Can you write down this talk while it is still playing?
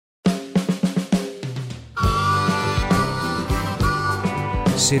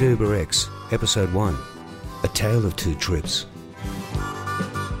Sid Uber X, Episode 1, A Tale of Two Trips.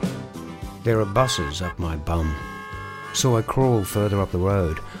 There are buses up my bum, so I crawl further up the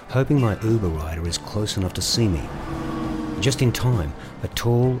road, hoping my Uber rider is close enough to see me. Just in time, a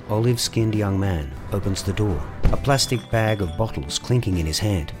tall, olive-skinned young man opens the door, a plastic bag of bottles clinking in his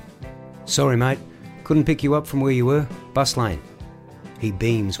hand. "Sorry, mate, couldn't pick you up from where you were. Bus lane." He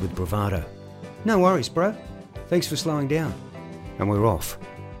beams with bravado. "No worries, bro. Thanks for slowing down." And we're off.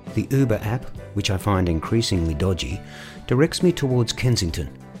 The Uber app, which I find increasingly dodgy, directs me towards Kensington.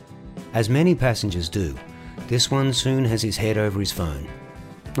 As many passengers do, this one soon has his head over his phone.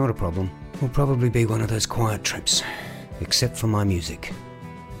 Not a problem. Will probably be one of those quiet trips, except for my music.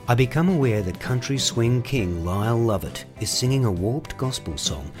 I become aware that country swing king Lyle Lovett is singing a warped gospel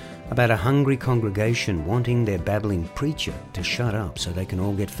song about a hungry congregation wanting their babbling preacher to shut up so they can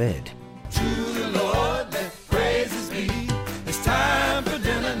all get fed. To the Lord, let praises be. It's time for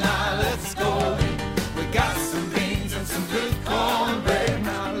dinner now, let's go. We got some beans and some good cornbread.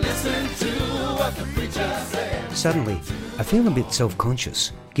 Now listen to what the preacher said. Suddenly, I feel a bit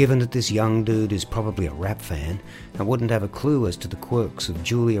self-conscious, given that this young dude is probably a rap fan and wouldn't have a clue as to the quirks of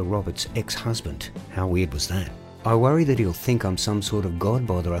Julia Roberts' ex-husband. How weird was that? I worry that he'll think I'm some sort of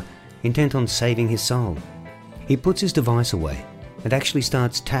god-botherer intent on saving his soul. He puts his device away and actually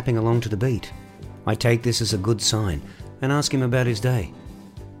starts tapping along to the beat. I take this as a good sign and ask him about his day.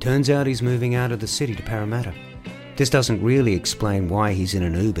 Turns out he's moving out of the city to Parramatta. This doesn't really explain why he's in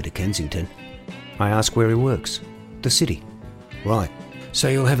an Uber to Kensington. I ask where he works. The city. Right. So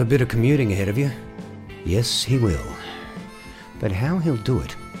you'll have a bit of commuting ahead of you? Yes, he will. But how he'll do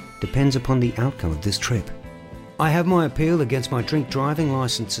it depends upon the outcome of this trip. I have my appeal against my drink driving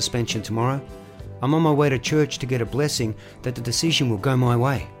licence suspension tomorrow. I'm on my way to church to get a blessing that the decision will go my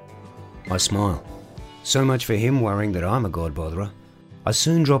way. I smile. So much for him worrying that I'm a god-botherer. I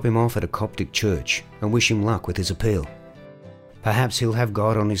soon drop him off at a Coptic church and wish him luck with his appeal. Perhaps he'll have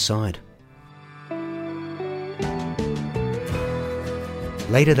God on his side.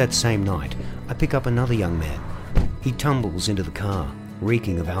 Later that same night, I pick up another young man. He tumbles into the car,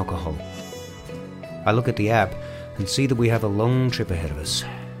 reeking of alcohol. I look at the app and see that we have a long trip ahead of us.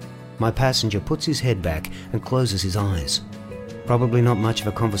 My passenger puts his head back and closes his eyes. Probably not much of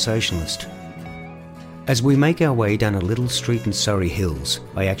a conversationalist. As we make our way down a little street in Surrey Hills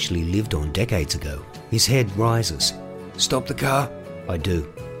I actually lived on decades ago, his head rises. "Stop the car?" I do.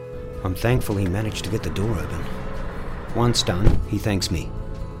 I'm thankful he managed to get the door open. Once done, he thanks me.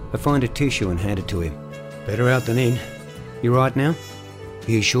 I find a tissue and hand it to him. "Better out than in. You right now?"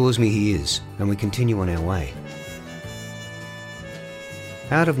 He assures me he is, and we continue on our way.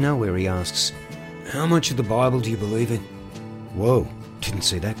 Out of nowhere he asks, "How much of the Bible do you believe in?" Whoa, didn't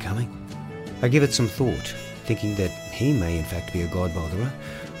see that coming. I give it some thought, thinking that he may in fact be a god-botherer,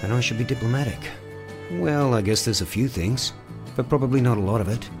 and I should be diplomatic. "Well, I guess there's a few things, but probably not a lot of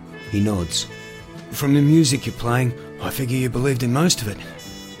it." He nods. "From the music you're playing, I figure you believed in most of it."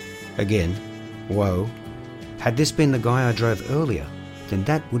 Again, whoa. Had this been the guy I drove earlier, then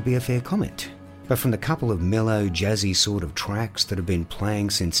that would be a fair comment. But from the couple of mellow, jazzy sort of tracks that have been playing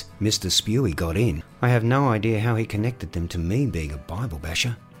since Mr. Spewy got in, I have no idea how he connected them to me being a Bible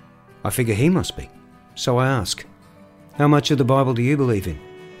basher. I figure he must be. So I ask, "How much of the Bible do you believe in?"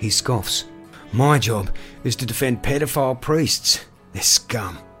 He scoffs. "My job is to defend pedophile priests. They're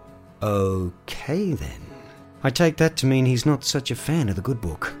scum." Okay then. I take that to mean he's not such a fan of the good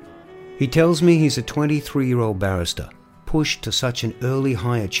book. He tells me he's a 23-year-old barrister, pushed to such an early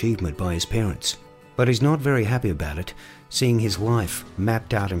high achievement by his parents, but he's not very happy about it, seeing his life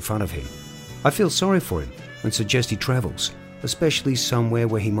mapped out in front of him. I feel sorry for him and suggest he travels, especially somewhere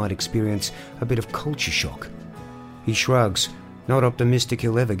where he might experience a bit of culture shock. He shrugs, not optimistic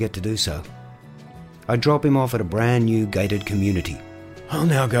he'll ever get to do so. I drop him off at a brand new gated community. I'll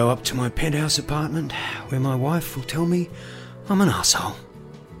now go up to my penthouse apartment, where my wife will tell me I'm an arsehole.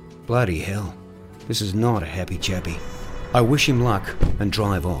 Bloody hell, this is not a happy chappy. I wish him luck and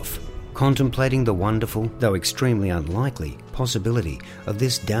drive off, contemplating the wonderful, though extremely unlikely, possibility of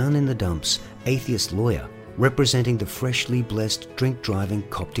this down-in-the-dumps atheist lawyer representing the freshly blessed drink-driving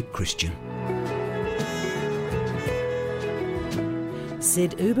Coptic Christian.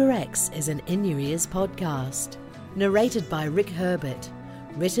 Sid Uber X is an In Your Ears podcast. Narrated by Rick Herbert.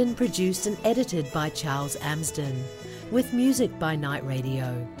 Written, produced and edited by Charles Amsden. With music by Night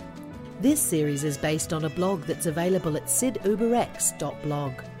Radio. This series is based on a blog that's available at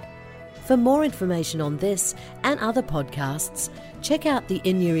siduberx.blog. For more information on this and other podcasts, check out the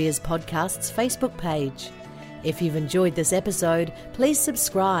In Your Ears Podcasts Facebook page. If you've enjoyed this episode, please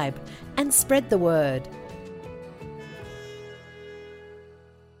subscribe and spread the word.